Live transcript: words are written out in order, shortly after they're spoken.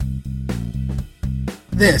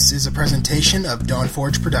This is a presentation of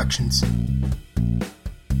Dawnforge Productions.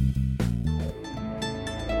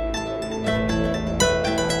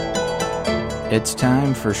 It's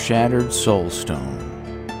time for Shattered Soulstone,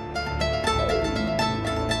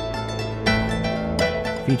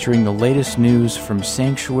 featuring the latest news from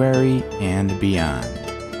Sanctuary and beyond.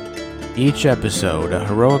 Each episode, a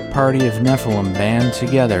heroic party of Nephilim band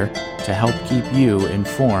together to help keep you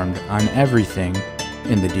informed on everything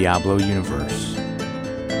in the Diablo universe.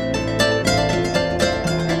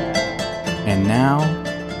 And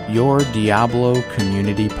now, your Diablo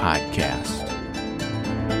Community Podcast.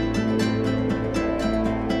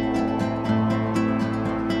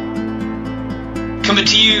 Coming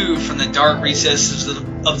to you from the dark recesses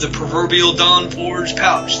of the proverbial Dawnforge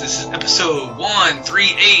pouch, this is episode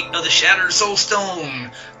 138 of the Shattered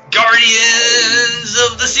Soulstone, Guardians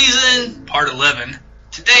of the Season, part 11.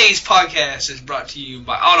 Today's podcast is brought to you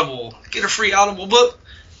by Audible. Get a free Audible book.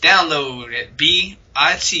 Download at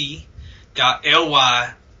bit.ly/Soulstone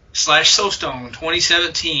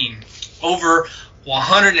 2017. Over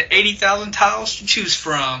 180,000 titles to choose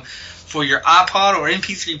from for your iPod or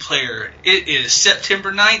MP3 player. It is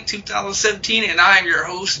September 9th, 2017, and I am your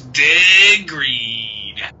host, Dead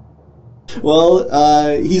Greed. Well,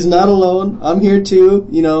 he's not alone. I'm here too,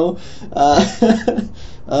 you know.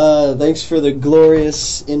 Thanks for the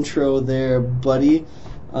glorious intro there, buddy.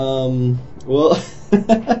 Well,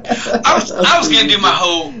 I was gonna do my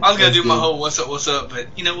whole what's up, but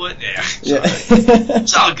you know what? Yeah.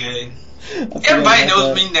 It's all good. Everybody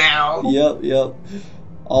knows me now. Yep.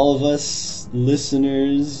 All of us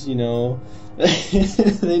listeners, you know,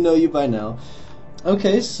 they know you by now.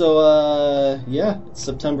 Okay, so, it's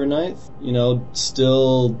September 9th. You know,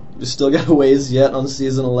 we still got a ways yet on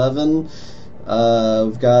Season 11.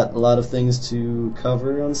 We've got a lot of things to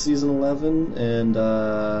cover on Season 11, and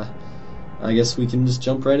I guess we can just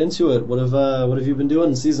jump right into it. What have you been doing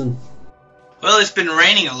in Season? Well, it's been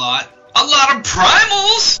raining a lot. A lot of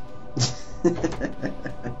primals!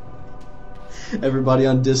 Everybody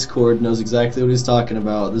on Discord knows exactly what he's talking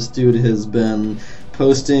about. This dude has been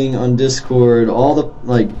posting on Discord all the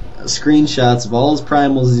screenshots of all his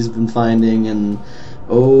primals he's been finding, and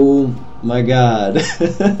oh my god,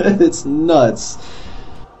 it's nuts.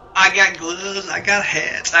 I got gloves, I got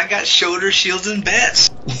hats, I got shoulder shields and bats.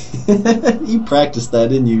 You practiced that,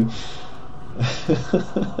 didn't you?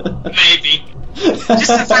 Maybe. Just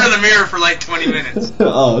in front of the mirror for like 20 minutes.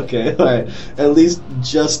 Oh, okay. Alright. At least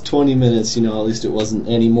just 20 minutes, you know, at least it wasn't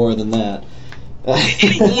any more than that.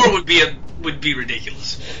 Any more would be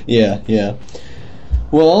ridiculous. Yeah.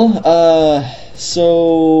 Well,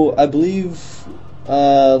 so I believe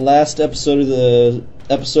last episode of the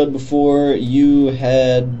episode before, you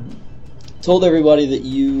had told everybody that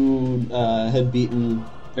you had beaten,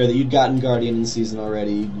 or that you'd gotten Guardian in the season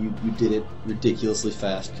already. You did it ridiculously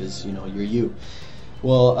fast because, you know, you're you.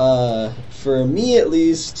 Well, for me at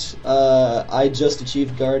least, I just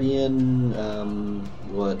achieved Guardian, a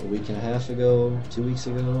week and a half ago? 2 weeks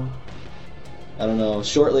ago? I don't know.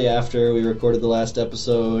 Shortly after we recorded the last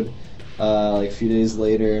episode, a few days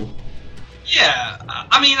later. Yeah,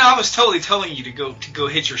 I mean, I was totally telling you to go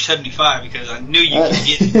hit your 75 because I knew you could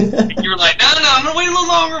get it. You were like, no, I'm gonna wait a little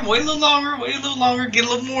longer, get a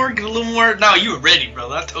little more. No, you were ready,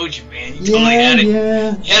 brother. I told you, man. You totally had it.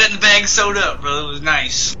 Yeah. You had it in the bag sewed up, brother. It was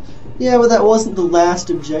nice. Yeah, but that wasn't the last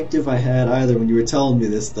objective I had either when you were telling me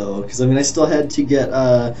this, though. Because, I mean, I still had to get,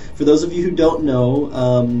 for those of you who don't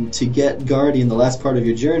know, to get Guardian, the last part of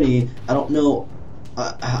your journey, I don't know.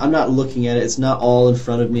 I'm not looking at it. It's not all in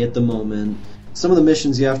front of me at the moment. Some of the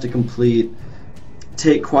missions you have to complete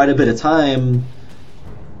take quite a bit of time,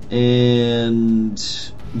 and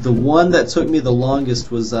the one that took me the longest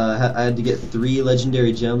was I had to get 3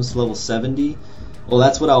 legendary gems to level 70. Well,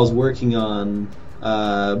 that's what I was working on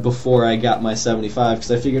before I got my 75,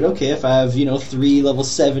 because I figured, okay, if I have 3 level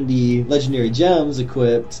 70 legendary gems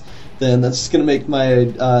equipped, then that's just going to make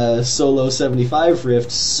my solo 75 rift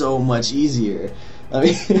so much easier. I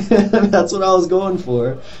mean, that's what I was going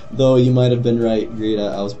for. Though you might have been right, Greed.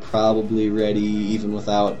 I was probably ready even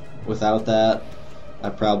without that. I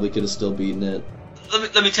probably could have still beaten it.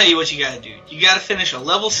 Let me tell you what you gotta do. You gotta finish a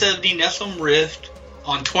level 70 Nephilim Rift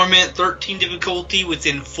on Torment 13 difficulty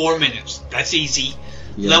within 4 minutes. That's easy.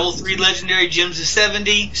 Yep. Level 3 Legendary Gems to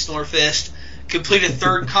 70, Snorefest. Complete a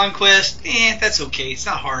 3rd Conquest. That's okay. It's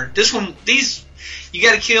not hard. You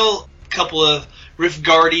gotta kill a couple of Rift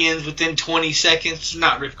Guardians within 20 seconds.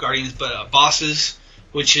 Not Rift Guardians, but bosses,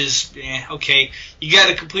 which is, okay. You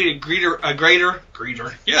gotta complete a greater one.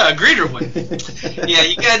 Yeah,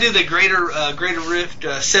 you gotta do the greater Rift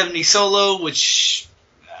 70 solo, which,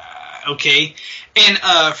 okay. And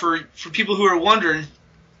for people who are wondering,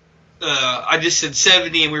 I just said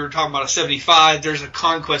 70, and we were talking about a 75. There's a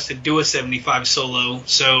conquest to do a 75 solo.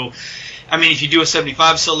 So, I mean, if you do a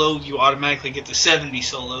 75 solo, you automatically get the 70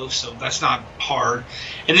 solo. So that's not hard.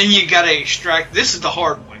 And then you got to extract. This is the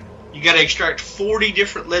hard one. You got to extract 40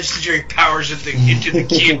 different legendary powers into the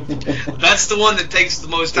cube. That's the one that takes the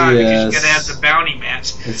most time because you got to have the bounty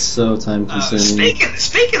mats. It's so time consuming.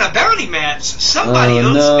 Speaking of bounty mats, somebody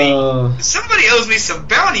owes me some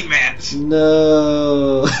bounty mats.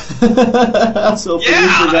 No. So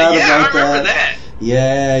I remember that.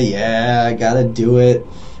 Yeah, I gotta do it.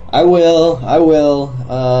 I will.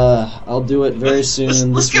 I'll do it very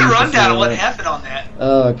soon. Let's get a rundown of what happened on that.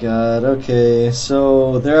 Oh, God. Okay.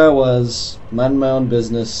 So, there I was, minding my own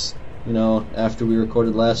business, after we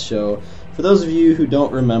recorded last show. For those of you who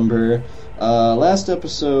don't remember, last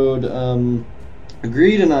episode,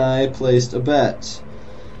 Greed and I placed a bet.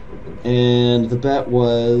 And the bet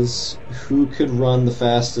was who could run the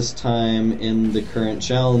fastest time in the current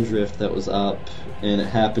challenge rift that was up. And it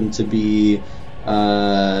happened to be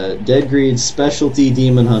Dead Greed's specialty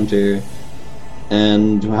Demon Hunter.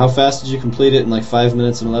 And how fast did you complete it? In like 5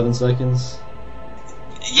 minutes and 11 seconds?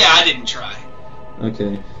 Yeah, I didn't try.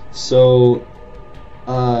 Okay, so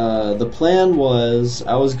the plan was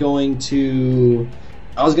I was going to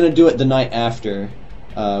do it the night after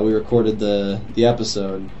we recorded the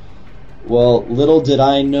episode. Well, little did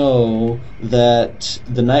I know that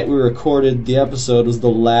the night we recorded the episode was the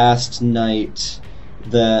last night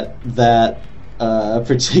that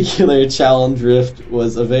particular challenge rift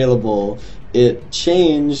was available. It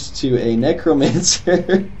changed to a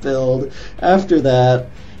Necromancer build after that,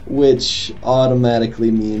 which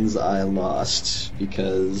automatically means I lost,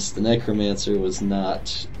 because the Necromancer was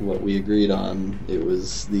not what we agreed on. It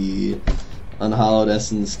was the Unhallowed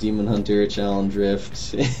Essence Demon Hunter Challenge Rift.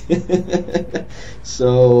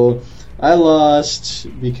 So, I lost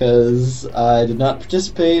because I did not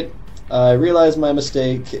participate. I realized my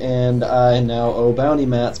mistake, and I now owe bounty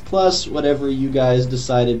mats, plus whatever you guys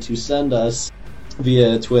decided to send us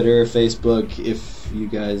via Twitter, Facebook, if you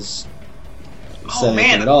guys send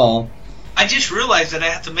anything at all. I just realized that I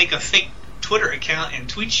have to make a fake Twitter account and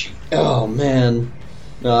tweet you. Oh, man.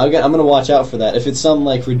 No, I'm going to watch out for that. If it's some,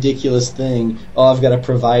 ridiculous thing, I've got to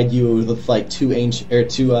provide you with, two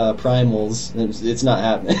primals, it's not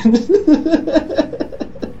happening.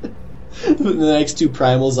 The next 2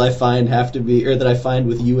 primals I find that I find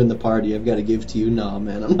with you in the party, I've got to give to you. No,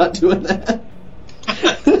 man, I'm not doing that.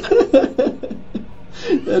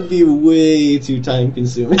 That'd be way too time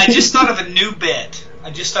consuming. I just thought of a new bet.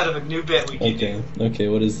 We could do. Okay,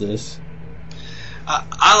 what is this?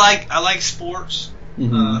 I like sports,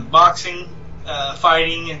 boxing,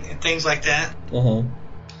 fighting, and things like that. Uh-huh.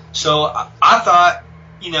 So I thought,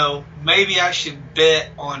 maybe I should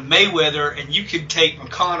bet on Mayweather, and you could take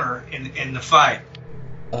McConnor in the fight.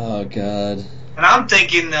 Oh, God. And I'm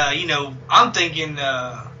thinking, that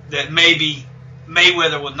maybe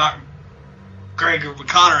Mayweather would knock Gregor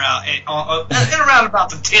McConnor out at around about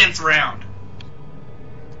the 10th round.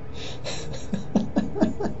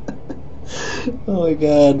 Oh, my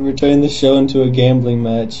God. We're turning the show into a gambling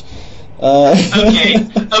match. Okay,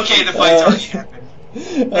 the fight's already happened.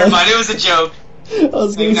 Never mind, it was a joke. I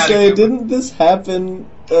was going to say, didn't this happen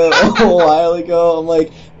a while ago? I'm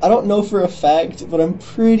like, I don't know for a fact, but I'm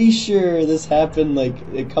pretty sure this happened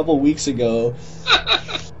a couple weeks ago.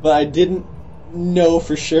 But I didn't know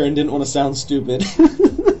for sure and didn't want to sound stupid.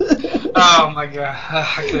 Oh my God.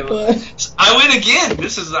 I win again.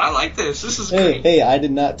 I like this. This is great. Hey, I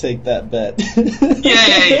did not take that bet.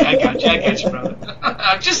 Yeah, I got you, brother.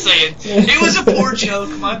 I'm just saying. It was a poor joke.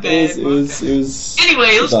 My bad. It was.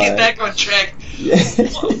 Anyway, let's get back on track. Yeah.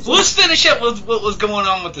 Let's finish up with what was going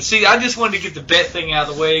on with the season. I just wanted to get the bet thing out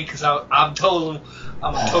of the way because I'm a total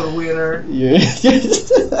winner. You're a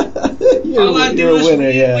winner,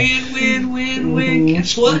 yeah. Win.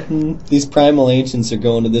 Guess what? These primal ancients are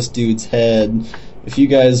going to this dude's head. If you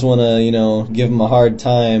guys want to, give him a hard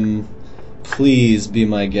time, please be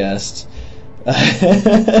my guest. You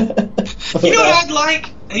know what I'd like?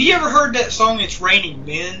 Have you ever heard that song, It's Raining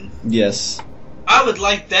Men? Yes. I would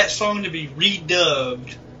like that song to be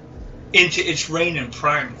redubbed into It's Raining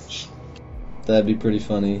Primals. That'd be pretty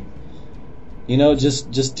funny.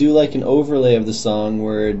 Just do an overlay of the song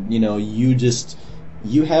where,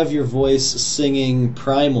 you have your voice singing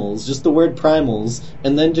primals, just the word primals,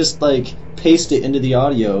 and then just, paste it into the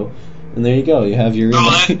audio, and there you go, you have your...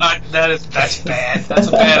 that's bad. That's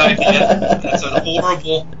a bad idea. That's a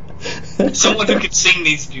horrible... Someone who could sing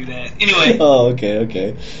needs to do that. Anyway. Oh,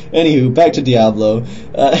 okay. Anywho, back to Diablo.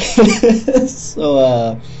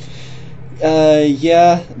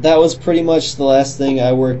 Yeah, that was pretty much the last thing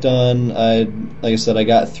I worked on. Like I said, I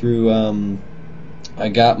got through. I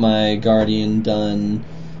got my Guardian done.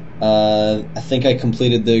 I think I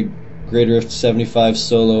completed the Greater Rift 75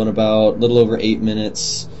 solo in about a little over 8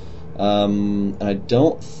 minutes. And I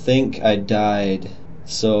don't think I died.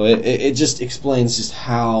 So it just explains just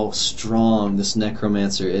how strong this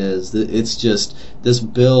Necromancer is. It's just this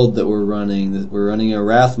build that we're running. We're running a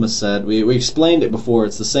Rathma set. We explained it before.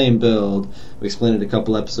 It's the same build. We explained it a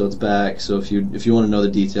couple episodes back. So if you want to know the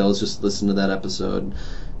details, just listen to that episode.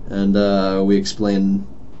 And we explain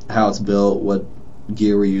how it's built, what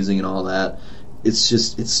gear we're using, and all that. It's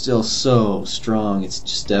still so strong. It's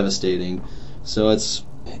just devastating. So it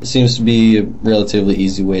seems to be a relatively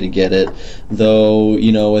easy way to get it. Though,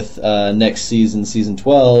 with next season, Season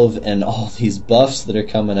 12, and all these buffs that are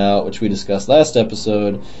coming out, which we discussed last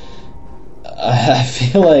episode, I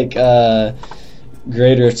feel like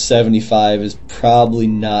Greater 75 is probably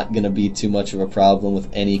not going to be too much of a problem with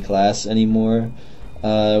any class anymore.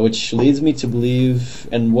 Which leads me to believe,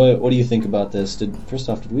 and what do you think about this? First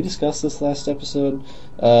off, did we discuss this last episode?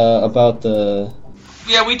 About the...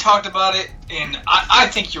 Yeah, we talked about it, and I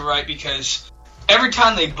think you're right, because every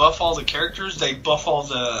time they buff all the characters, they buff all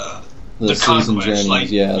the season conquest. journeys, like,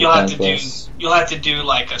 yeah. You'll have to do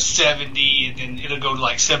like a 70, and then it'll go to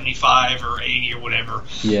like 75 or 80 or whatever.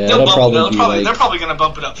 Yeah, they're probably going to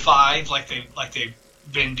bump it up 5, like they've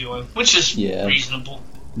been doing, which is reasonable.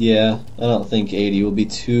 Yeah, I don't think 80 will be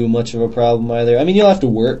too much of a problem either. I mean, you'll have to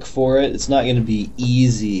work for it. It's not going to be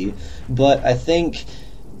easy, but I think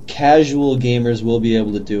casual gamers will be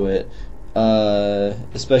able to do it,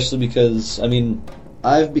 especially because, I mean,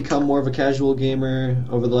 I've become more of a casual gamer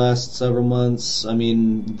over the last several months. I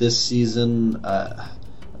mean, this season, how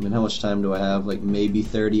much time do I have? Like, maybe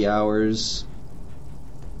 30 hours,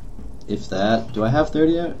 if that. Do I have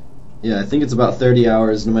 30 hours? Yeah, I think it's about 30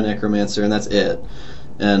 hours into my Necromancer, and that's it.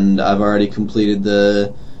 And I've already completed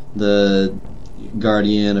the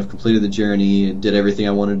Guardian, I've completed the journey, did everything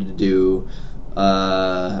I wanted to do.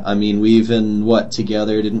 We even,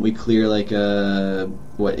 together, didn't we clear like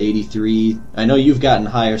 83? I know you've gotten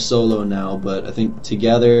higher solo now, but I think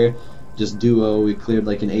together, just duo, we cleared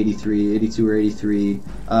like an 82 or 83.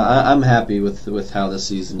 I'm happy with how this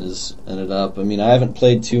season has ended up. I mean, I haven't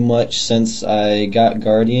played too much since I got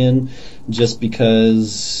Guardian, just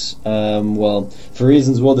because, for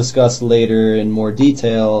reasons we'll discuss later in more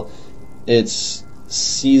detail, it's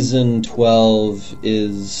Season 12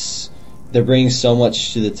 they're bringing so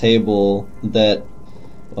much to the table that,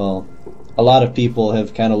 a lot of people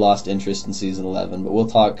have kind of lost interest in Season 11, but we'll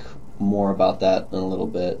talk more about that in a little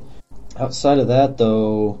bit. Outside of that,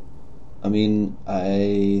 though, I mean,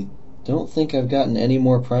 I don't think I've gotten any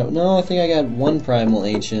more Primal... No, I think I got one Primal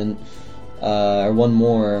Ancient, or one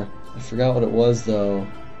more. I forgot what it was, though.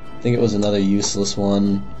 I think it was another useless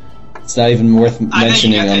one. It's not even worth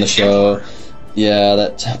mentioning on the show. Templar. Yeah,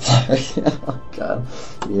 that Templar. Oh, God.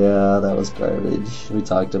 Yeah, that was garbage. We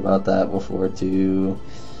talked about that before, too.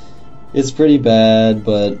 It's pretty bad,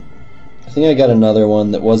 but I think I got another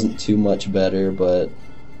one that wasn't too much better, but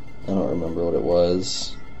I don't remember what it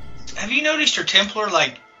was. Have you noticed your Templar,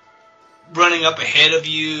 running up ahead of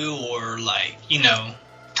you, or,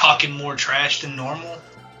 talking more trash than normal?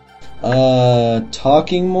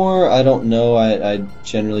 Talking more? I don't know. I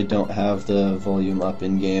generally don't have the volume up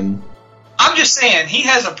in-game. I'm just saying, he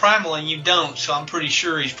has a Primal and you don't, so I'm pretty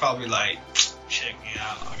sure he's probably check me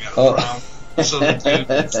out, I got a Primal. So,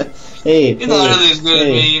 Hey, you're not really as good as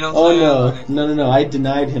me, you know what I'm saying? No, I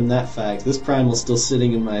denied him that fact. This Primal's still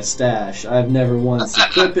sitting in my stash. I've never once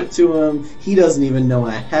equipped it to him. He doesn't even know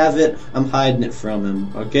I have it. I'm hiding it from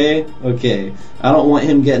him, okay? Okay. I don't want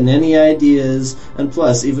him getting any ideas, and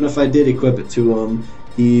plus, even if I did equip it to him,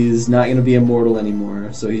 he's not going to be immortal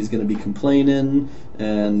anymore, so he's going to be complaining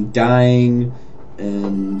and dying,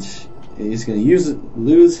 and he's going to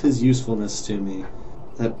lose his usefulness to me.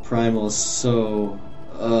 That Primal is so,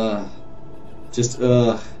 I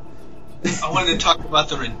wanted to talk about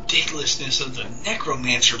the ridiculousness of the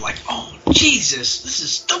Necromancer. Oh, Jesus, this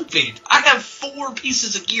is stupid. I have 4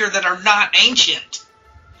 pieces of gear that are not ancient.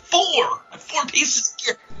 4! I have 4 pieces of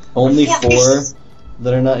gear. Only 4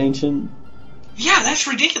 that are not ancient? Yeah, that's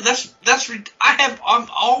ridiculous. I'm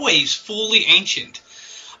always fully ancient.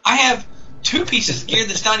 I have 2 pieces of gear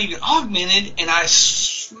that's not even augmented, and I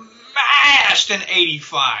smashed an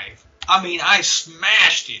 85. I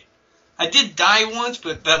smashed it. I did die once,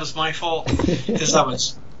 but that was my fault because I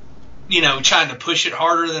was, trying to push it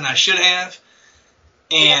harder than I should have.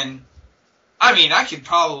 And I could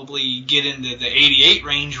probably get into the 88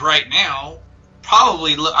 range right now,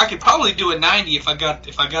 I could probably do a 90 if I got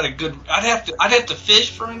a good. I'd have to fish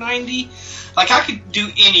for a 90. Like I could do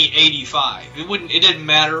any 85. It didn't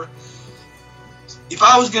matter. If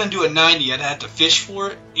I was gonna do a 90, I'd have to fish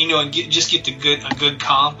for it, and get a good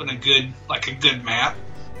comp and a good map.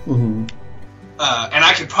 Mm-hmm. And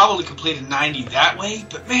I could probably complete a 90 that way.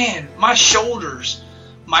 But man, my shoulders,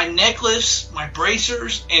 my necklace, my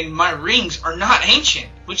bracers, and my rings are not ancient,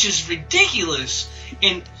 which is ridiculous.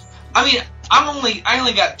 And I mean, I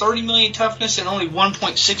only got 30 million toughness and only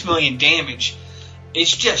 1.6 million damage.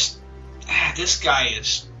 It's just this guy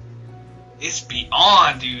it's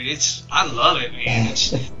beyond, dude. I love it, man.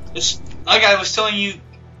 It's like I was telling you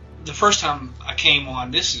the first time I came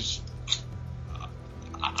on.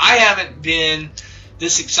 I haven't been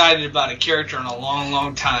this excited about a character in a long,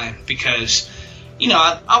 long time because,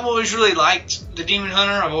 I've always really liked the Demon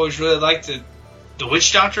Hunter. I've always really liked the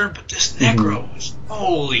Witch Doctor, but this Necro is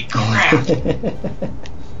holy crap.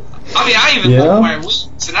 I mean, I even love my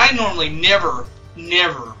wings, and I normally never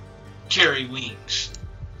carry wings.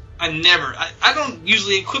 I don't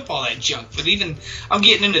usually equip all that junk, but even I'm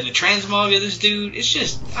getting into the transmog of this dude. It's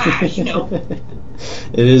just,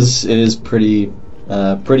 It is pretty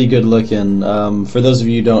good looking. For those of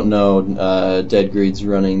you who don't know, Dead Greed's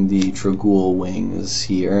running the Trogul wings.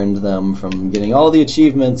 He earned them from getting all the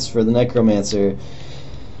achievements for the Necromancer.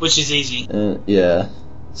 Which is easy. Yeah.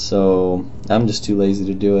 So, I'm just too lazy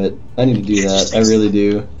to do it. I need to do that. I really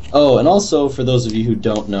do. Oh, and also, for those of you who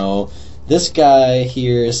don't know, this guy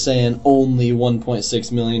here is saying only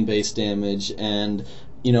 1.6 million base damage and,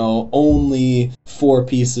 only 4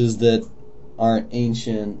 pieces that aren't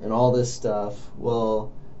ancient and all this stuff.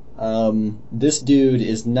 Well, this dude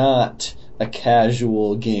is not a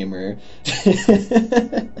casual gamer.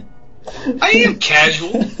 I am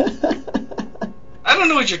casual. I don't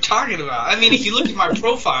know what you're talking about. I mean, if you look at my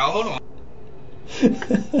profile, hold on.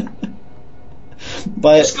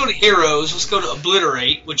 Let's go to Heroes. Let's go to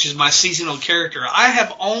Obliterate, which is my seasonal character. I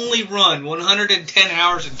have only run 110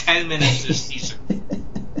 hours and 10 minutes this season.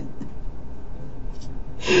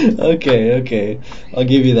 Okay. I'll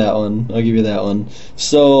give you that one.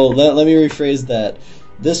 So, let me rephrase that.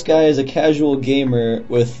 This guy is a casual gamer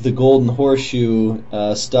with the golden horseshoe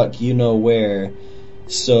stuck where.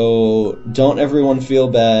 So, don't everyone feel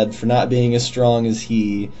bad for not being as strong as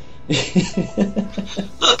he.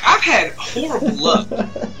 Look, I've had horrible luck.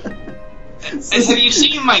 Have you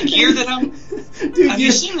seen my gear that I'm... Dude, have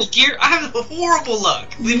you seen the gear? I have horrible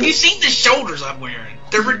luck. Have you seen the shoulders I'm wearing?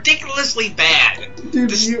 They're ridiculously bad.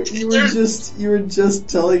 Dude, you were just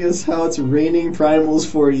telling us how it's raining primals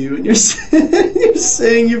for you, and you're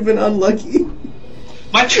saying you've been unlucky.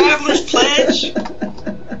 My Traveler's Pledge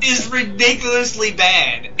is ridiculously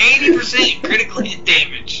bad. 80% critical hit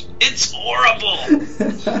damage. It's horrible.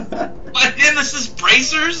 My Nemesis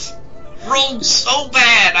bracers rolled so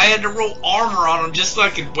bad I had to roll armor on them just so I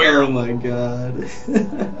could wear them. Oh my god.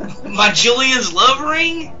 My Jillian's Love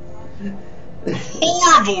Ring?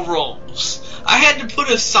 Horrible rolls. I had to put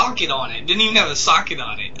a socket on it. Didn't even have a socket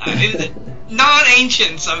on it.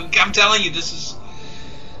 Non-ancients. I'm telling you,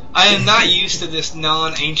 I am not used to this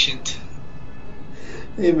non-ancient.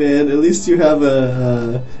 Hey man, at least you have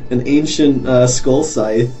an ancient skull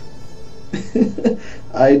scythe.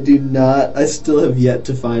 I still have yet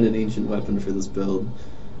to find an ancient weapon for this build.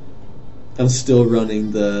 I'm still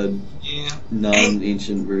running the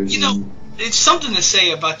non-ancient version. It's something to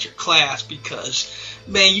say about your class because,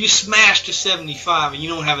 man, you smashed to 75 and you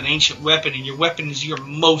don't have an ancient weapon, and your weapon is your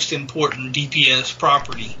most important DPS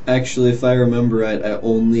property. Actually, if I remember right, I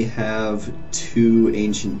only have 2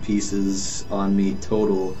 ancient pieces on me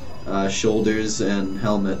total, shoulders and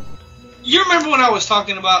helmet. You remember when I was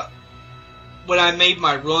talking about when I made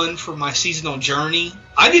my run for my seasonal journey?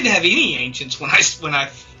 I didn't have any ancients when I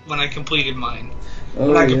completed mine.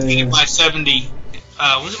 When I completed my 70.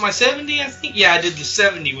 Was it my 70, I think? Yeah, I did the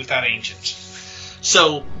 70 without ancients.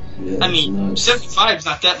 So, I mean, 75 is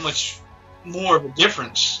not that much more of a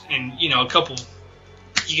difference. And, you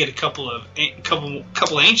get a couple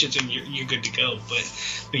ancients and you're good to go. But,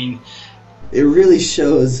 I mean... It really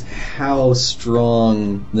shows how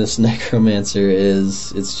strong this Necromancer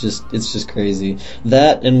is. It's just crazy.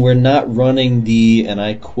 That, and we're not running the, and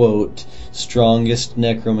I quote, strongest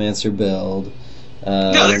Necromancer build.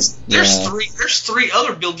 No, there's 3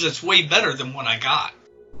 other builds that's way better than what I got.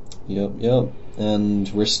 Yep. And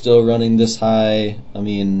we're still running this high. I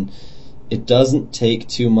mean, it doesn't take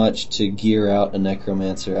too much to gear out a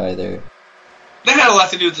Necromancer either. That had a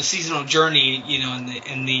lot to do with the seasonal journey,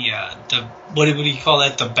 in the what do you call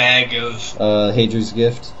that? The bag of Haedrig's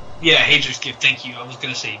Gift. Yeah, Haedrig's Gift. Thank you. I was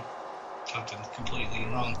gonna say something completely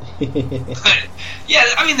wrong. But, yeah,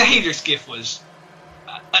 I mean, the haters gift was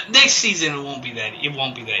next season. It won't be that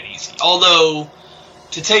easy. Although,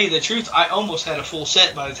 to tell you the truth, I almost had a full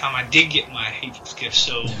set by the time I did get my haters gift.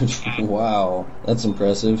 So, wow, that's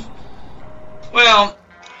impressive. Well,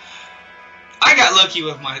 I got lucky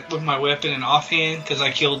with my weapon and offhand because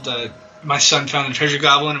I killed my son found the treasure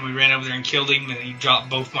goblin and we ran over there and killed him and he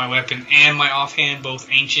dropped both my weapon and my offhand, both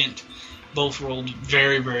ancient, both rolled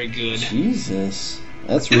very, very good. Jesus,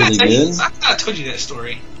 that's really good. I told you that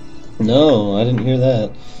story. No, I didn't hear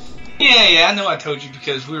that. Yeah, I know I told you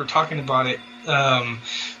because we were talking about it.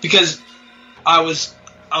 Because I was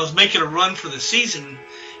making a run for the season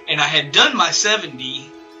and I had done my 70,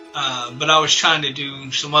 but I was trying to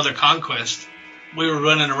do some other conquest. We were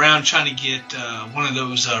running around trying to get one of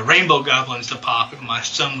those rainbow goblins to pop, and my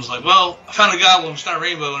son was like, well, I found a goblin, it's not a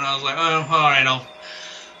rainbow, and I was like, oh, alright,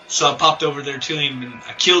 So I popped over there to him, and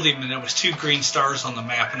I killed him, and there was 2 green stars on the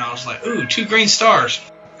map, and I was like, ooh, 2 green stars.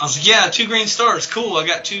 I was like, yeah, 2 green stars, cool, I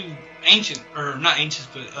got 2 ancient, or not ancients,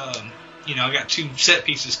 but, I got 2 set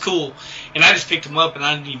pieces, cool, and I just picked them up, and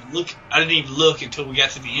I didn't even look until we got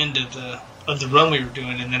to the end of the run we were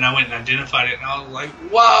doing, and then I went and identified it, and I was like,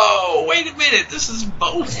 whoa, wait a minute, this is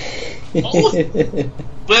both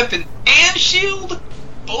weapon and shield,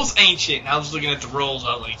 both ancient, and I was looking at the rolls,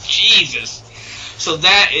 I was like, Jesus. So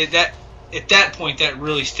that at that point, that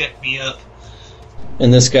really stepped me up.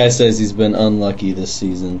 And this guy says he's been unlucky this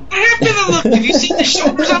season. I have been unlucky. Have you seen the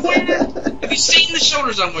shoulders I'm wearing? Have you seen the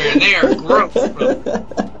shoulders I'm wearing? They are gross, bro.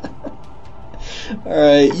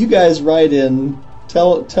 Alright, you guys write in.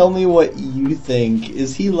 Tell me what you think.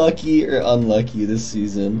 Is he lucky or unlucky this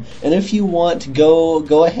season? And if you want,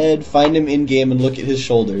 go ahead, find him in game and look at his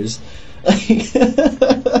shoulders.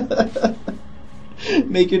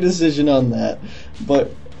 Make your decision on that.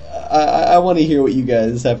 But I want to hear what you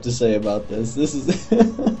guys have to say about this. This is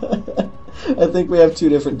I think we have 2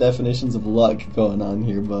 different definitions of luck going on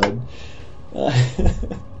here, bud. Look,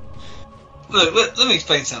 let me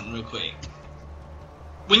explain something real quick.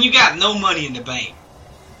 When you got no money in the bank,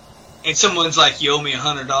 and someone's like, you owe me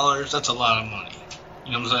 $100, that's a lot of money.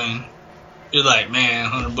 You know what I'm saying? You're like, man,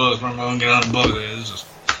 $100, where am I going to get $100?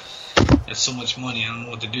 That's so much money, I don't know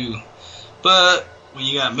what to do. But when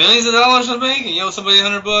you got millions of dollars in the bank and you owe somebody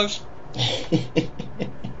 $100,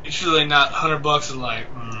 it's really not $100 is like,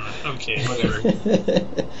 okay, whatever.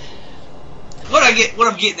 What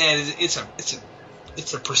I'm getting at is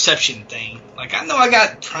it's a perception thing. Like, I know I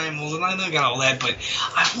got primals and I know I got all that, but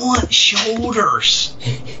I want shoulders.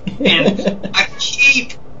 And I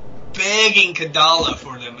keep begging Kadala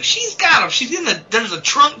for them, but she's got them. There's a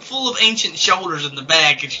trunk full of ancient shoulders in the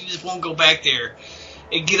back, and she just won't go back there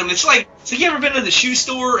and get them. It's like, so you ever been to the shoe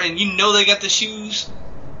store and you know they got the shoes?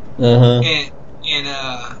 Uh-huh. And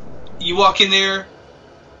you walk in there,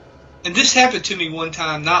 and this happened to me one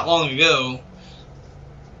time not long ago.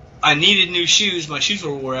 I needed new shoes. My shoes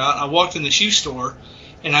were wore out. I walked in the shoe store,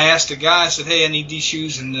 and I asked the guy, I said, hey, I need these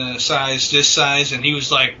shoes in this size, and he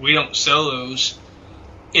was like, we don't sell those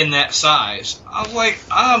in that size. I was like,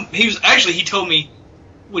 he told me,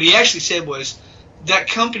 what he actually said was, that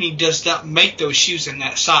company does not make those shoes in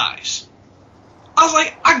that size. I was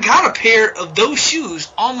like, I got a pair of those shoes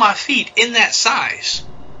on my feet in that size.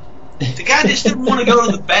 The guy just didn't want to go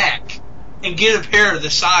to the back and get a pair of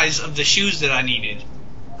the size of the shoes that I needed.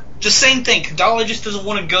 The same thing. Kadala just doesn't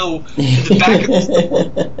want to go to the back of the store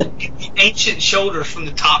and get the ancient shoulders from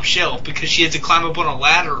the top shelf because she has to climb up on a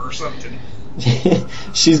ladder or something.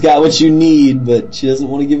 She's got what you need, but she doesn't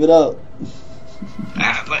want to give it up.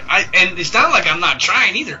 And it's not like I'm not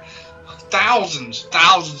trying either. Thousands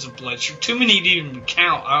of blood. Too many to even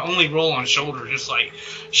count. I only roll on shoulders, just like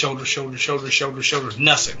shoulders,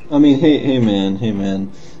 nothing. I mean, hey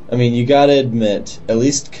man. I mean, you gotta admit, at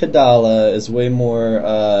least Kadala is way more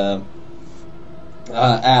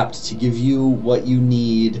apt to give you what you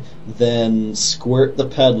need than Squirt the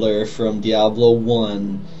Peddler from Diablo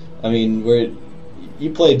 1. I mean,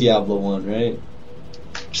 you played Diablo 1, right?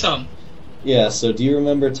 Some. Yeah, so do you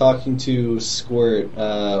remember talking to Squirt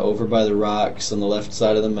over by the rocks on the left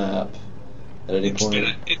side of the map at any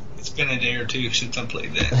point? It's been a day or two since I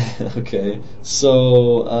played that. Okay,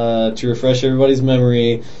 so to refresh everybody's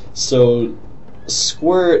memory, so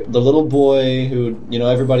Squirt, the little boy who,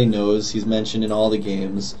 everybody knows, he's mentioned in all the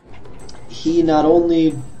games, he not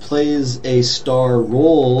only plays a star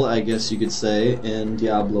role, I guess you could say, in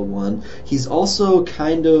Diablo 1, he's also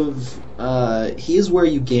kind of, he is where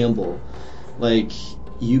you gamble. Like,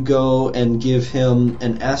 you go and give him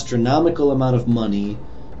an astronomical amount of money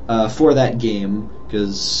for that game,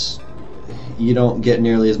 because you don't get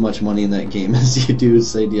nearly as much money in that game as you do,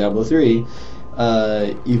 say, Diablo 3.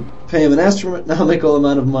 You pay him an astronomical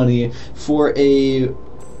amount of money for a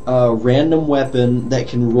random weapon that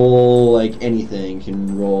can roll like anything. It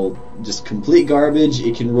can roll just complete garbage.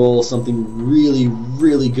 It can roll something really,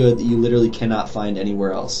 really good that you literally cannot find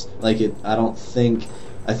anywhere else.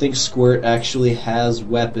 I think Squirt actually has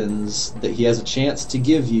weapons that he has a chance to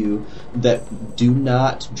give you that do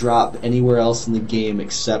not drop anywhere else in the game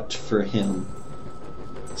except for him.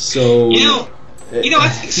 So I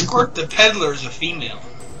think Squirt the Peddler is a female.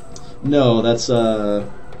 No, that's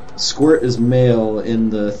Squirt is male. In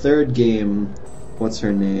the third game, what's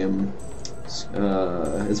her name?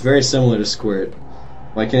 It's very similar to Squirt.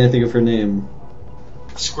 Why can't I think of her name?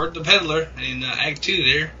 Squirt the Peddler in Act 2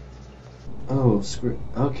 there. Oh, Squirt.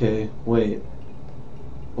 Okay, wait.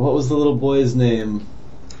 What was the little boy's name?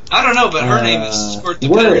 I don't know, but her name is Squirt the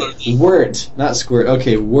Wirt. Peddler. Wirt, not Squirt.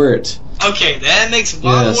 Okay, Wirt. Okay, that makes a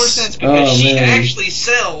lot more sense because she man. actually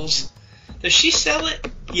sells. Does she sell it?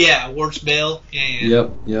 Yeah, Wirt's Bell. Yeah.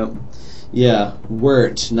 Yep. Yeah,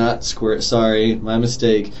 Wirt, not Squirt. Sorry, my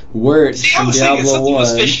mistake. Wirt See, I from was Diablo thinking something 1.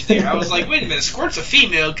 was fishy there. I was like, wait a minute, Squirt's a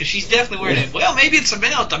female because she's definitely wearing it. Well, maybe it's a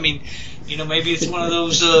belt. I mean, maybe it's one of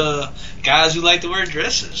those guys who like to wear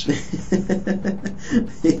dresses.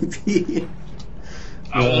 Maybe.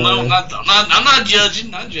 Well, no, I'm not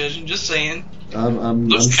judging. Not judging. Just saying. I'm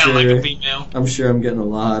Looks kind of like a female. I'm sure I'm getting a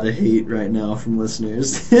lot of hate right now from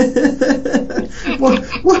listeners. What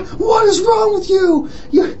is wrong with you?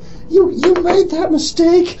 You made that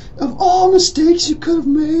mistake of all mistakes you could have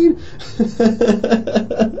made.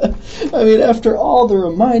 I mean, after all the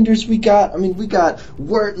reminders we got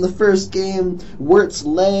Wirt in the first game, Wirt's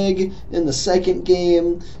leg in the second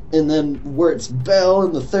game, and then Wirt's bell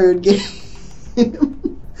in the third game.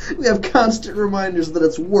 We have constant reminders that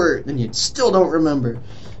it's Wirt, and you still don't remember.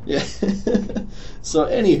 Yeah. So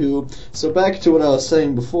back to what I was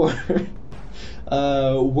saying before.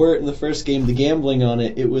 Wirt in the first game, the gambling on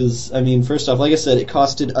it, first off, like I said, it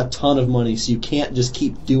costed a ton of money, so you can't just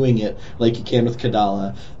keep doing it like you can with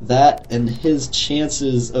Kadala. That and his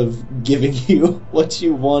chances of giving you what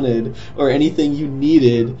you wanted or anything you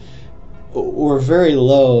needed were very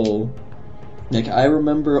low. Like, I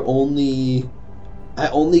remember I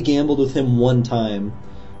only gambled with him one time,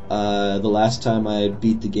 the last time I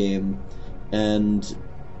beat the game, and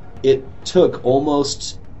it took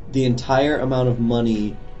almost the entire amount of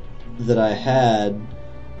money that I had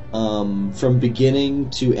from beginning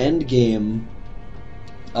to end game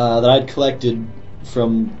that I'd collected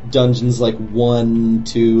from dungeons like 1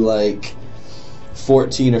 to like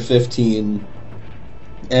 14 or 15,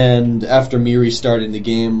 and after me restarting the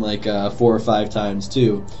game like 4 or 5 times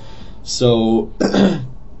too. So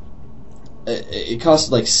it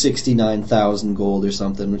cost like 69,000 gold or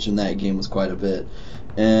something, which in that game was quite a bit.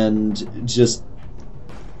 And just,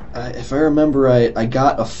 if I remember right, I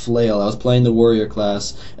got a flail. I was playing the warrior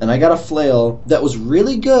class, and I got a flail that was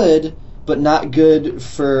really good, but not good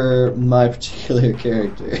for my particular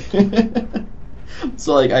character.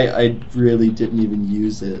 So like I really didn't even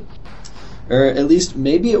use it. Or at least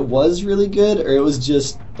maybe it was really good, or it was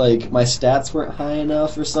just like my stats weren't high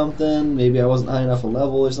enough or something. Maybe I wasn't high enough a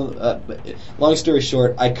level or something. But long story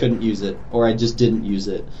short, I couldn't use it, or I just didn't use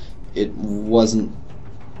it. It wasn't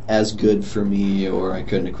as good for me, or I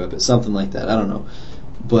couldn't equip it. Something like that. I don't know.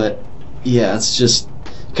 But yeah, it's just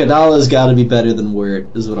Kadala's got to be better than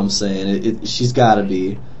Wirt, is what I'm saying. She's got to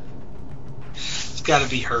be. It's got to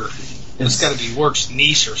be her. It's got to be Wirt's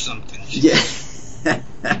niece or something. Yeah.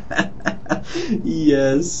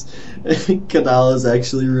 Yes, Kadala's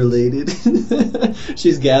actually related.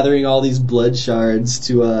 She's gathering all these blood shards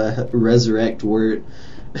to resurrect Wirt.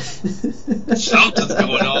 Something's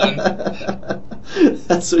going on.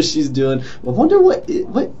 That's what she's doing. I wonder what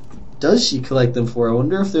does she collect them for? I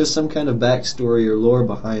wonder if there's some kind of backstory or lore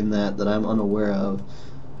behind that I'm unaware of.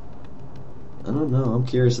 I don't know. I'm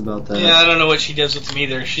curious about that. Yeah, I don't know what she does with them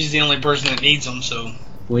either. She's the only person that needs them, so.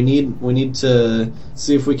 We need to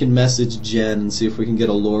see if we can message Jen and see if we can get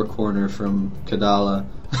a lore corner from Kadala.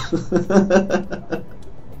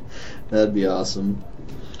 That'd be awesome.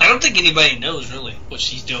 I don't think anybody knows, really, what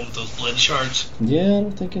she's doing with those blood shards. Yeah, I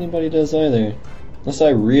don't think anybody does either. Unless I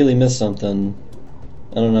really miss something.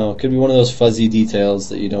 I don't know. It could be one of those fuzzy details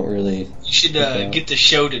that you don't really... You should get the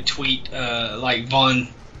show to tweet, like Vaughn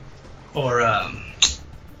or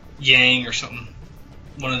Yang or something.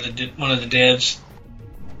 One of the devs.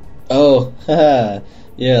 Oh, haha.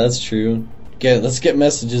 Yeah, that's true. Let's get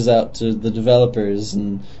messages out to the developers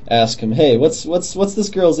and ask them, hey, what's this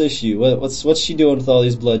girl's issue? What's she doing with all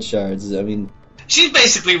these blood shards? I mean, she's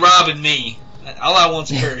basically robbing me. All I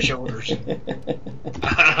want's a pair of shoulders.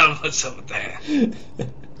 What's up with that?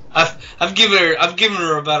 I've given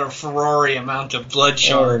her about a Ferrari amount of blood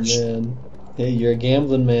shards. Oh, man. Hey, you're a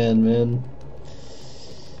gambling man.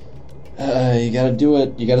 You gotta do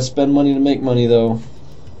it. You gotta spend money to make money, though.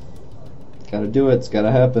 Gotta do it. It's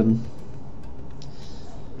gotta happen.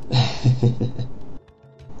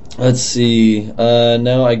 Let's see.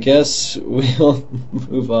 Now I guess we'll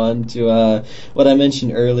move on to what I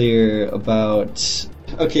mentioned earlier about...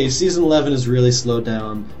 Okay, Season 11 has really slowed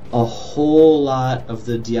down. A whole lot of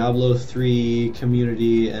the Diablo 3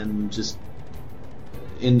 community and just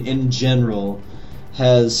in general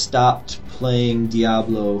has stopped playing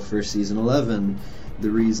Diablo for Season 11. The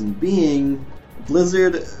reason being,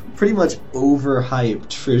 Blizzard pretty much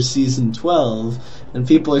overhyped for Season 12, and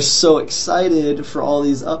people are so excited for all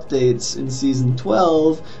these updates in Season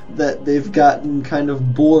 12 that they've gotten kind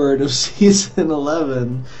of bored of Season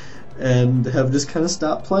 11 and have just kind of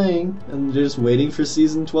stopped playing, and they're just waiting for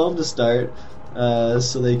Season 12 to start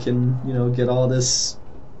so they can, get all this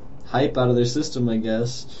hype out of their system, I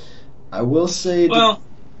guess. I will say... Well,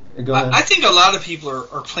 go ahead. I think a lot of people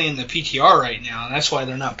are playing the PTR right now, and that's why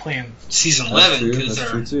they're not playing Season 11,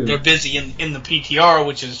 because they're busy in the PTR,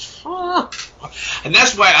 which is... And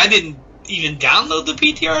that's why I didn't even download the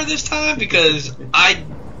PTR this time, because I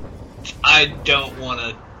don't want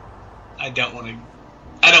to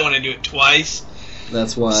do it twice.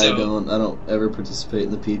 That's why I don't ever participate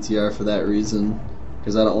in the PTR for that reason,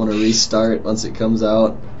 because I don't want to restart once it comes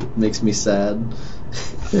out. It makes me sad.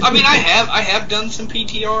 I mean, I have done some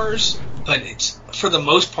PTRs, but it's for the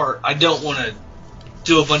most part I don't want to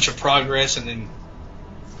do a bunch of progress and then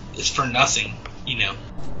it's for nothing,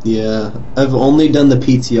 Yeah, I've only done the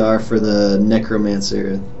PTR for the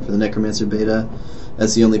Necromancer beta.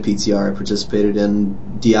 That's the only PTR I participated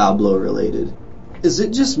in, Diablo related. Is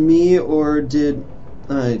it just me, or did...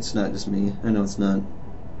 it's not just me. I know it's not.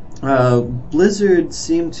 Blizzard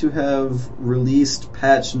seemed to have released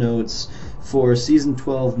patch notes for Season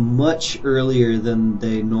 12 much earlier than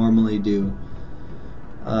they normally do.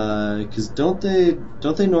 Because don't they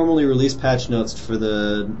normally release patch notes for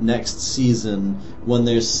the next season when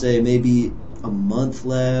there's, say, maybe a month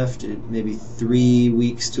left, maybe 3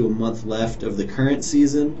 weeks to a month left of the current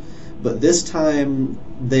season? But this time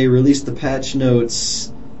they released the patch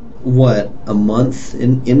notes, a month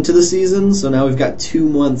into the season? So now we've got 2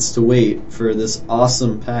 months to wait for this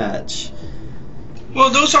awesome patch. Well,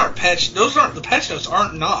 the patch notes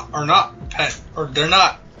they're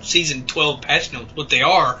not Season 12 patch notes. What they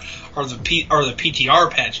are the PTR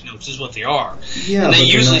patch notes is what they are. Yeah, and they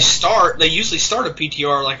usually start a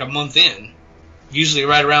PTR like a month in. Usually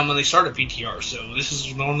right around when they start a PTR. So this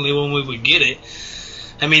is normally when we would get it.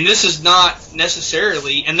 I mean, this is not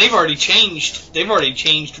necessarily, and they've already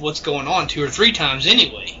changed what's going on 2 or 3 times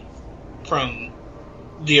anyway from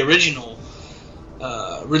the original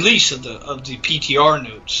release of the PTR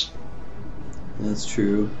notes. That's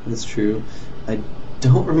true. I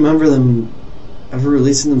don't remember them ever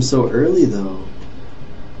releasing them so early, though.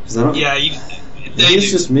 Yeah, maybe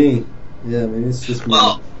it's just me. Yeah, maybe it's just me.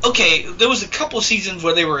 Well, okay, there was a couple seasons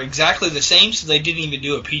where they were exactly the same, so they didn't even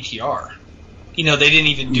do a PTR. They didn't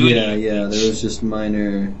even do it. Yeah, there was just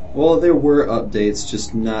minor... Well, there were updates,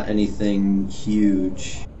 just not anything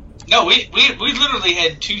huge. No, we literally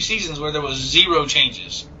had 2 seasons where there was 0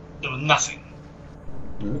 changes. There was nothing.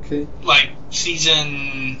 Okay. Like,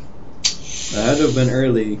 season... That had to have been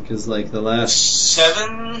early, because, the last...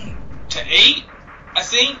 7 to 8, I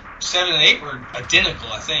think? 7 and 8 were identical,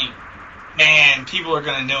 I think. Man, people are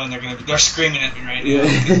going to know, and they're screaming at me right now.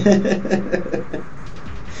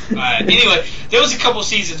 Yeah. Anyway, there was a couple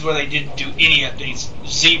seasons where they didn't do any updates.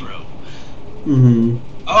 0. Mm-hmm.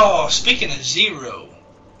 Oh, speaking of 0,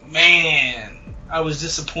 man, I was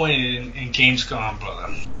disappointed in Gamescom,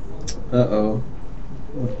 brother. Uh-oh.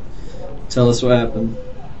 Tell us what happened.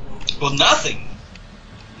 Well, nothing.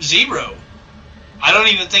 0. I don't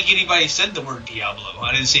even think anybody said the word Diablo.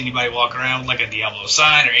 I didn't see anybody walk around with like a Diablo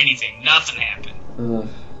sign or anything. Nothing happened.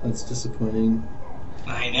 That's disappointing.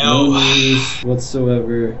 I know. No news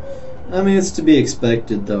whatsoever. I mean, it's to be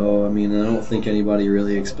expected, though. I mean, I don't think anybody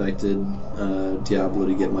really expected Diablo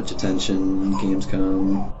to get much attention in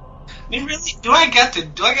Gamescom. I mean, really, do I got to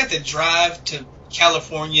drive to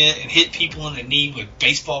California and hit people in the knee with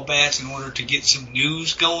baseball bats in order to get some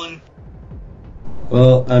news going?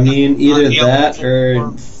 Well, I mean, either that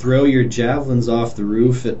or throw your javelins off the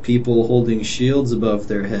roof at people holding shields above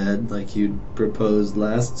their head, like you proposed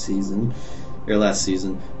last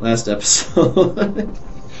episode.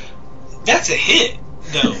 That's a hit,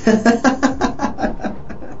 though.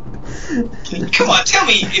 Come on, tell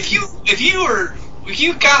me if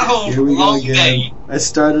you got home from a long day. I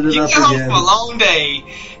started it up You got again. home from a long day,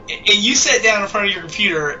 and you sat down in front of your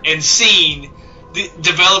computer and seen the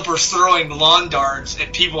developers throwing lawn darts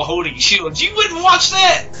at people holding shields. You wouldn't watch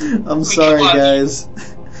that. I'm sorry, come on. guys.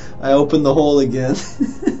 I opened the hole again.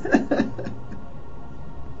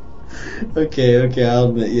 Okay, I'll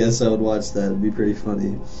admit, yes, I would watch that. It'd be pretty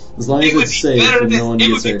funny. As long as it's safe and no one It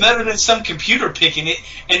would gets be hurt. better than some computer picking it,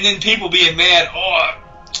 and then people being mad. Oh,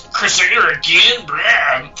 Crusader again,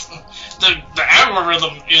 bruh. The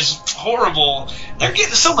algorithm is horrible. They're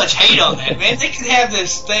getting so much hate on that, man. They could have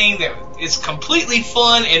this thing that is completely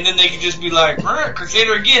fun, and then they could just be like, bruh,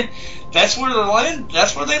 Crusader again. That's where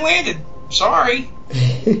they landed. Sorry.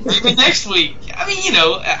 Maybe next week. I mean,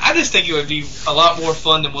 I just think it would be a lot more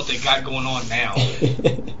fun than what they got going on now.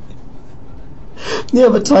 Yeah,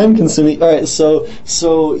 but time consuming. Alright,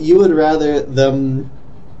 so you would rather them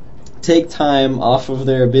take time off of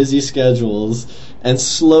their busy schedules and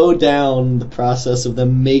slow down the process of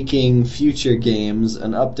them making future games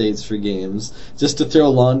and updates for games just to throw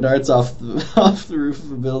lawn darts off the roof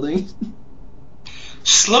of a building?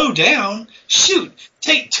 Slow down? Shoot.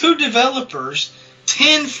 Take 2 developers,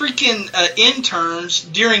 10 freaking interns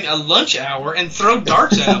during a lunch hour and throw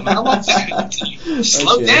darts at them. How long's that going to take you?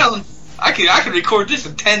 Slow Okay. down. I could record this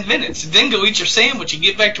in 10 minutes and then go eat your sandwich and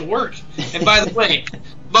get back to work. And by the way,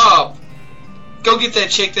 Bob, go get that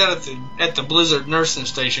checked out at the Blizzard nursing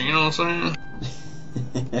station. You know what I'm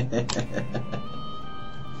saying?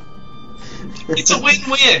 It's a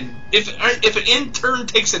win-win. If an intern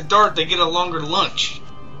takes a dart, they get a longer lunch.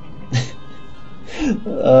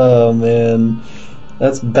 Oh, man.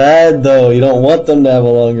 That's bad, though. You don't want them to have a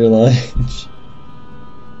longer lunch.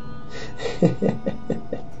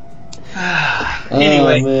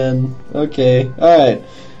 Anyway. Oh, man. Okay. Alright.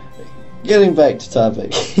 Getting back to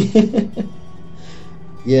topic.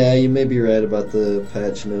 Yeah, you may be right about the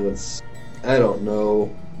patch notes. I don't know.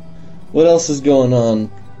 What else is going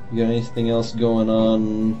on? You got anything else going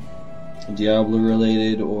on Diablo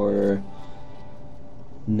related or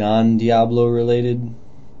non-Diablo related?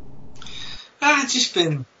 I've just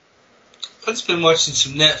been watching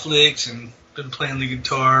some Netflix and been playing the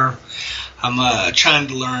guitar. I'm trying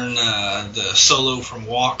to learn the solo from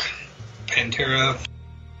Walk, Pantera.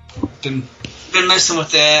 Been messing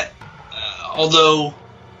with that. Although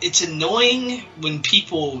it's annoying when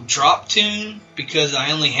people drop tune because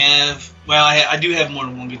I only have, I do have more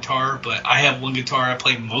than one guitar, but I have one guitar I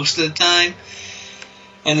play most of the time.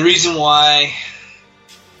 And the reason why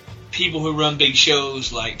people who run big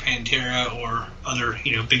shows like Pantera or other,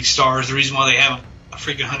 big stars, the reason why they have a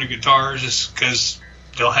freaking 100 guitars is because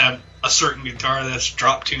they'll have a certain guitar that's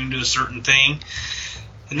drop tuned to a certain thing.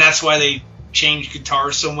 And that's why they change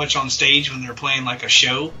guitars so much on stage when they're playing like a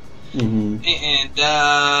show. Mm-hmm. And,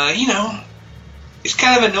 it's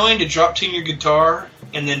kind of annoying to drop tune your guitar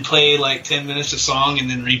and then play like 10 minutes of song and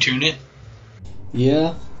then retune it.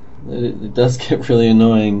 Yeah, it does get really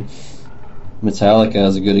annoying. Metallica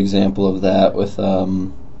has a good example of that with,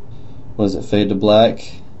 Fade to Black?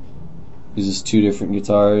 Uses 2 different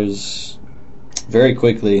guitars very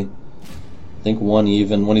quickly. I think one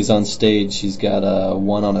even, when he's on stage, he's got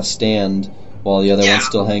one on a stand while the other one's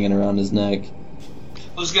still hanging around his neck.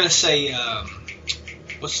 I was going to say,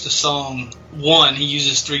 what's the song? One, he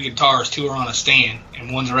uses 3 guitars, 2 are on a stand,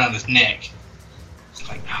 and 1's around his neck. It's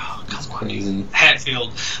like, oh, come on, dude.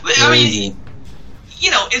 Hatfield. But, I mean,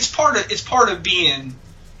 it's part of being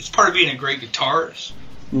a great guitarist.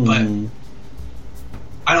 Mm-hmm. But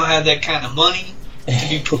I don't have that kind of money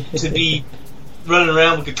to be running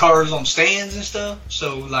around with guitars on stands and stuff.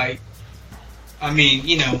 So, I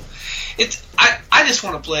just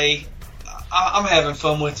want to play. I'm having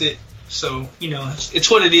fun with it. So,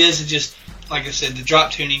 it's what it is. It just, like I said, the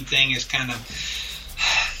drop tuning thing is kind of,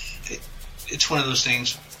 it's one of those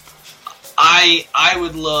things. I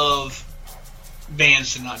would love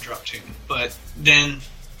bands to not drop tune, but then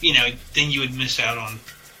you would miss out on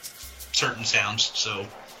certain sounds. So,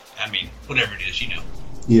 whatever it is,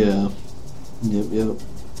 Yeah. Yep.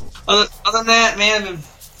 Other than that, man, I've been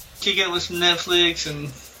kicking it with some Netflix and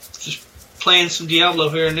just playing some Diablo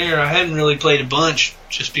here and there. I hadn't really played a bunch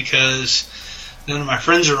just because none of my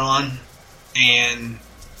friends are on, and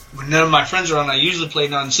when none of my friends are on, I usually play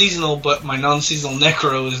non-seasonal, but my non-seasonal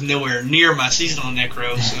Necro is nowhere near my seasonal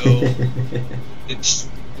Necro, so it's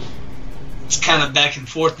kind of back and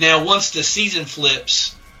forth. Now, once the season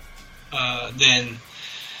flips, then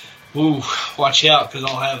watch out, because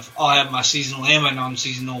I'll have my seasonal and my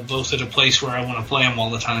non-seasonal both at a place where I want to play them all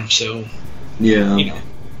the time. So yeah,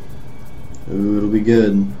 Ooh, it'll be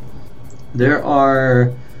good. There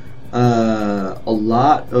are a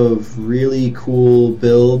lot of really cool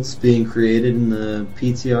builds being created in the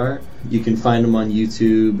PTR. You can find them on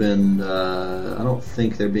YouTube, and I don't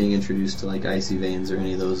think they're being introduced to like Icy Veins or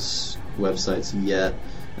any of those websites yet.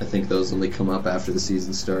 I think those only come up after the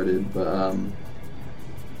season started.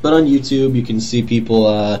 But on YouTube, you can see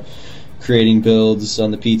people creating builds on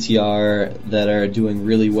the PTR that are doing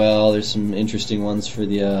really well. There's some interesting ones for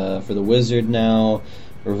the Wizard now,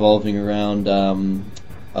 revolving around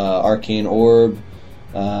Arcane Orb.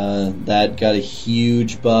 That got a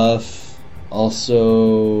huge buff.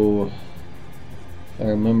 Also, if I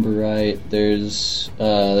remember right, there's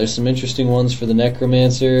some interesting ones for the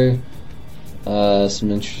Necromancer.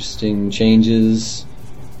 Some interesting changes.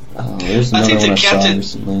 There's another one I saw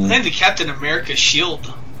recently. I think the Captain America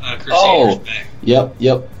Shield Crusader's back. Yep.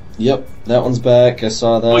 That one's back. I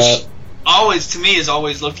saw that. Which always, to me, has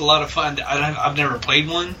always looked a lot of fun. I've never played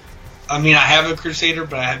one. I mean, I have a Crusader,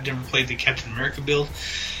 but I have never played the Captain America build,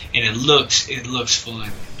 and it looks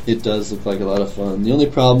fun. It does look like a lot of fun. The only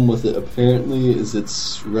problem with it, apparently, is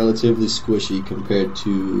it's relatively squishy compared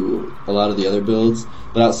to a lot of the other builds.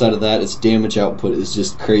 But outside of that, its damage output is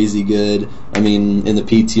just crazy good. I mean, in the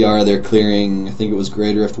PTR, they're clearing, I think it was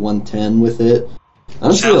Greater Rift 110 with it.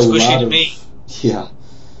 Honestly, sounds squishy to me. Yeah.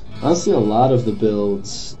 Honestly, a lot of the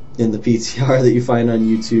builds in the PTR that you find on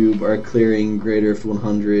YouTube are clearing Greater Rift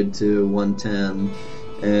 100 to 110.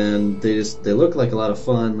 And they look like a lot of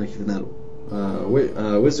fun. Like even that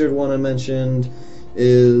Wizard one I mentioned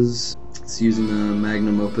it's using the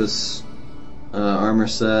Magnum Opus armor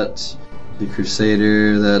set. The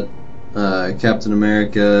Crusader, that Captain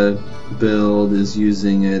America build is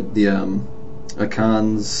using the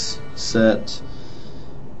Akan's set,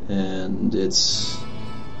 and it's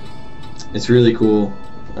really cool.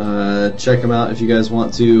 Check them out if you guys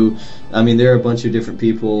want to. I mean, there are a bunch of different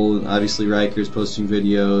people. Obviously, Riker's posting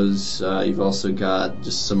videos. You've also got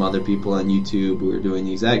just some other people on YouTube who are doing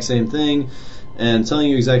the exact same thing and telling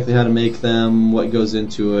you exactly how to make them, what goes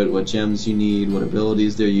into it, what gems you need, what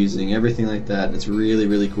abilities they're using, everything like that. And it's really,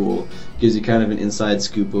 really cool. Gives you kind of an inside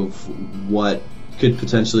scoop of what could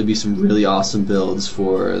potentially be some really awesome builds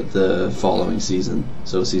for the following season,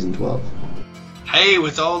 so season 12. Hey,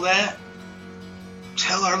 with all that,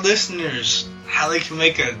 tell our listeners how they can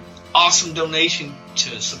make an awesome donation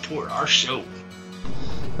to support our show.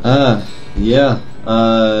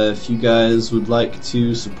 If you guys would like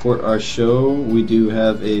to support our show, we do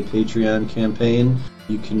have a Patreon campaign.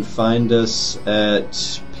 You can find us at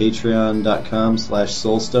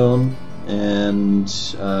patreon.com/soulstone, and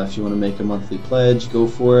if you want to make a monthly pledge, go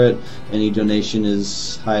for it. Any donation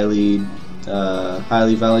is highly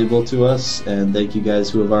valuable to us, and thank you guys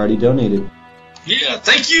who have already donated. Yeah,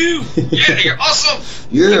 thank you. Yeah, you're awesome.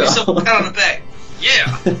 Yeah. Give yourself a pat on the back.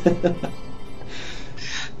 Yeah.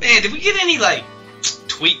 Man, did we get any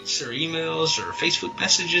tweets or emails or Facebook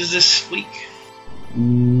messages this week?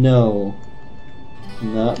 No,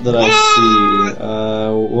 not that I see.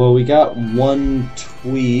 Well, we got one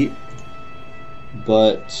tweet,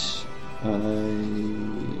 but let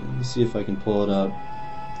me see if I can pull it up.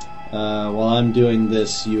 While I'm doing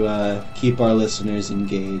this, you keep our listeners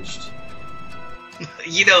engaged.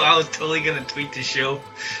 You know, I was totally going to tweet the show,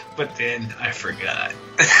 but then I forgot.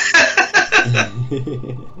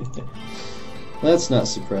 That's not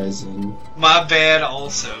surprising. My bad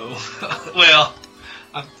also. Well,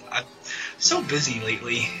 I'm so busy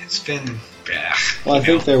lately. It's been bad. Well, I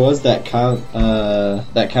think there was that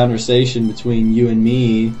conversation between you and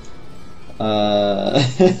me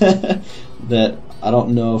that I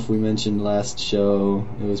don't know if we mentioned last show.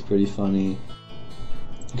 It was pretty funny.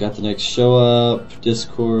 Got the next show up,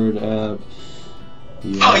 Discord app.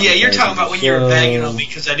 Oh yeah, you're talking about when you were bagging on me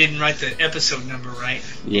because I didn't write the episode number right.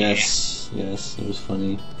 Yes, it was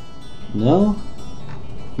funny. No,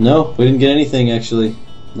 we didn't get anything actually.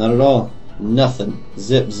 Not at all. Nothing.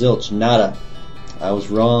 Zip, zilch, nada. I was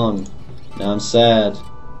wrong. Now I'm sad.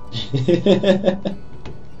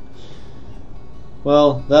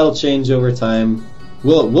 Well, that'll change over time.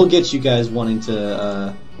 We'll get you guys wanting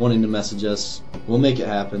to message us. We'll make it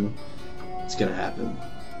happen. It's gonna happen.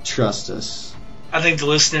 Trust us. I think the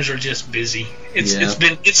listeners are just busy.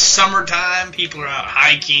 It's summertime. People are out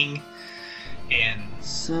hiking and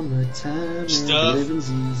summertime stuff. And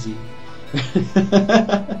living's easy.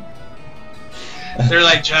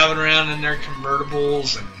 They're driving around in their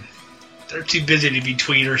convertibles and they're too busy to be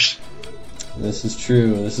tweeters. This is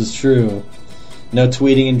true. No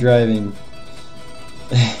tweeting and driving.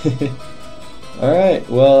 Alright,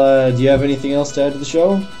 well, do you have anything else to add to the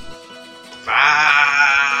show?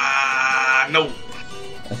 No.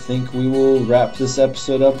 I think we will wrap this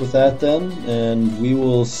episode up with that then, and we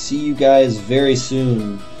will see you guys very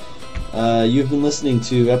soon. You've been listening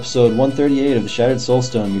to episode 138 of the Shattered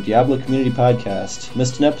Soulstone, your Diablo community podcast.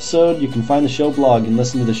 Missed an episode? You can find the show blog and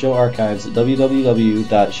listen to the show archives at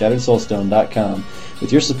www.shatteredsoulstone.com.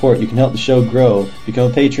 With your support, you can help the show grow.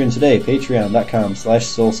 Become a patron today,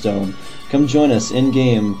 patreon.com/soulstone. Come join us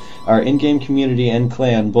in-game. Our in-game community and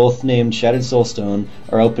clan, both named Shattered Soulstone,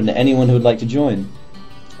 are open to anyone who would like to join.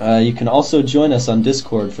 You can also join us on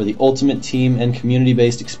Discord for the ultimate team and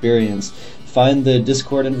community-based experience. Find the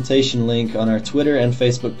Discord invitation link on our Twitter and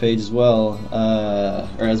Facebook page as well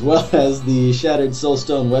as the Shattered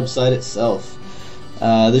Soulstone website itself.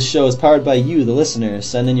 This show is powered by you, the listener.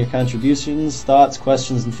 Send in your contributions, thoughts,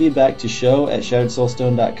 questions, and feedback to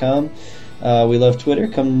show@shatteredsoulstone.com. We love Twitter.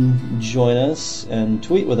 Come join us and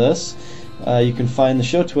tweet with us. You can find the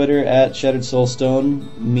show Twitter at Shattered Soulstone,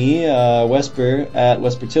 me, Wesper, at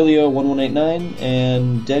Wespertilio1189,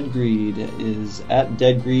 and Deadgreed is at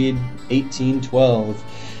Deadgreed1812.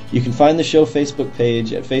 You can find the show Facebook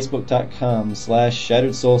page at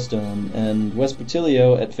facebook.com/Shattered Soulstone, and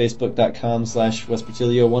Wespertilio at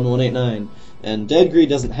facebook.com/Wespertilio1189. And Deadgreed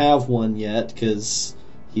doesn't have one yet, because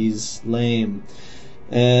he's lame.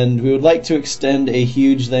 And we would like to extend a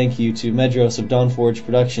huge thank you to Medros of Dawnforge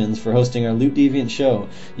Productions for hosting our Loot Deviant show.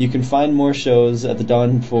 You can find more shows at the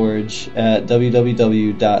Dawnforge at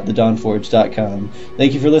www.thedawnforge.com.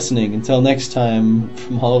 Thank you for listening. Until next time,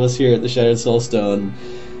 from all of us here at the Shattered Soulstone.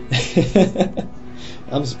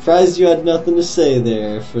 I'm surprised you had nothing to say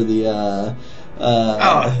there for the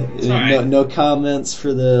no comments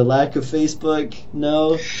for the lack of Facebook.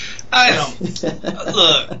 No, I don't.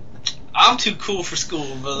 Look, I'm too cool for school,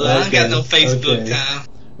 brother. I ain't got no Facebook time.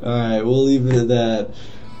 Alright, we'll leave it at that.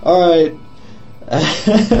 Alright.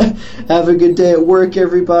 Have a good day at work,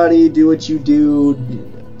 everybody. Do what you do.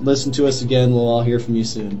 Listen to us again. We'll all hear from you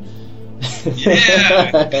soon.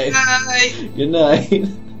 Yeah. Right. Good night. Good night.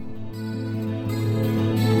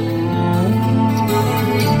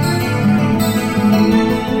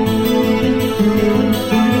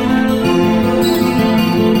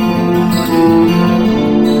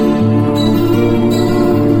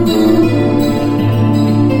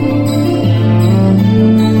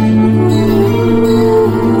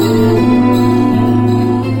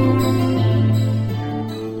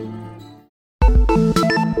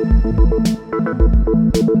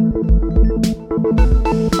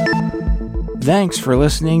 Thanks for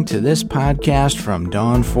listening to this podcast from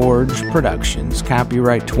Dawnforge Productions,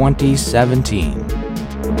 copyright 2017.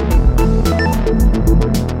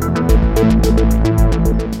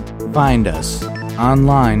 Find us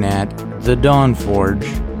online at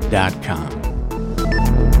thedawnforge.com.